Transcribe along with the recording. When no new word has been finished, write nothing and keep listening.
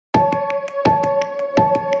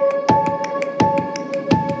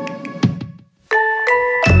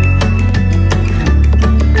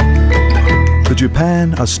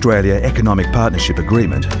Japan-Australia Economic Partnership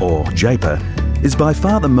Agreement, or JEPA, is by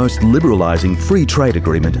far the most liberalising free trade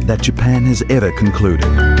agreement that Japan has ever concluded.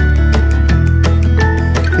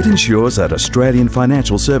 It ensures that Australian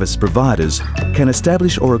financial service providers can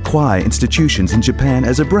establish or acquire institutions in Japan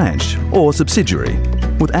as a branch or subsidiary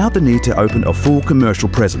without the need to open a full commercial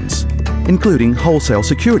presence, including wholesale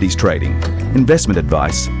securities trading, investment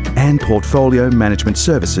advice and portfolio management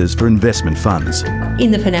services for investment funds.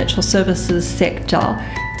 In the financial services sector,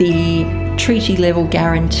 the treaty-level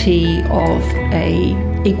guarantee of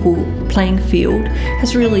an equal playing field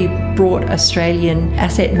has really brought Australian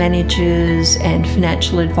asset managers and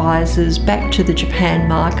financial advisors back to the Japan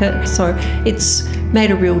market. So it's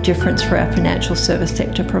made a real difference for our financial service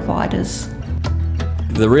sector providers.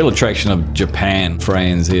 The real attraction of Japan for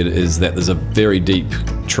ANZ is that there's a very deep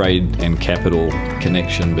trade and capital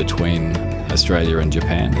connection between Australia and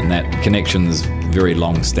Japan, and that connection is very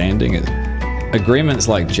long-standing. Agreements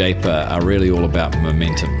like JEPA are really all about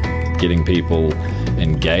momentum, getting people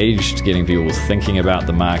engaged, getting people thinking about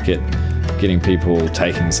the market, getting people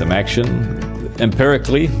taking some action.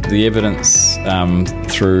 Empirically, the evidence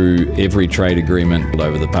through every trade agreement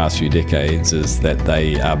over the past few decades is that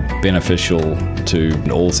they are beneficial to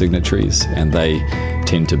all signatories, and they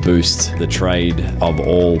tend to boost the trade of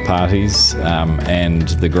all parties and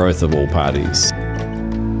the growth of all parties.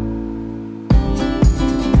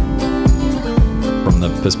 From the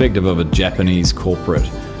perspective of a Japanese corporate,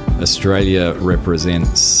 Australia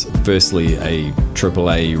represents firstly a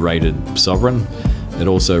AAA rated sovereign. It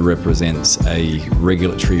also represents a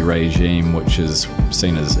regulatory regime which is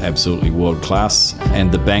seen as absolutely world-class,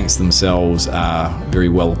 and the banks themselves are very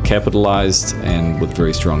well capitalised and with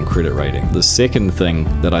very strong credit rating. The second thing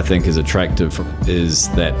that I think is attractive is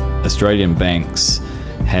that Australian banks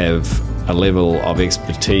have a level of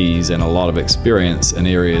expertise and a lot of experience in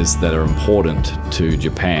areas that are important to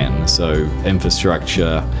Japan, so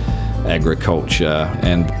infrastructure, agriculture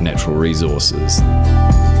and natural resources.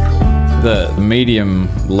 The medium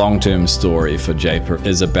long-term story for JEPA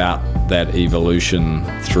is about that evolution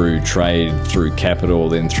through trade, through capital,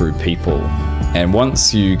 then through people. And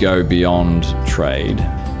once you go beyond trade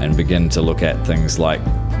and begin to look at things like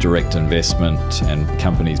direct investment and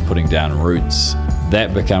companies putting down roots,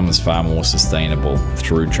 that becomes far more sustainable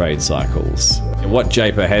through trade cycles. What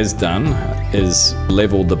JEPA has done is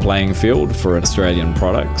leveled the playing field for Australian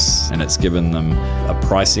products, and it's given them a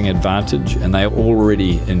pricing advantage, and they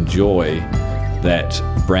already enjoy that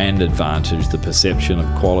brand advantage, the perception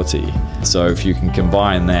of quality. So if you can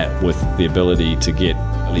combine that with the ability to get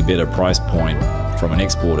a really better price point from an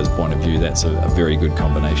exporter's point of view, that's a very good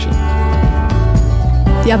combination.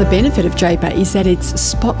 The other benefit of JEPA is that it's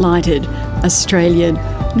spotlighted Australian,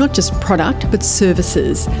 not just product, but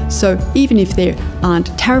services. So even if there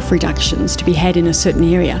aren't tariff reductions to be had in a certain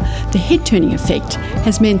area, the head-turning effect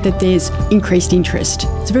has meant that there's increased interest.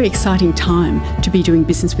 It's a very exciting time to be doing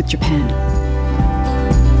business with Japan.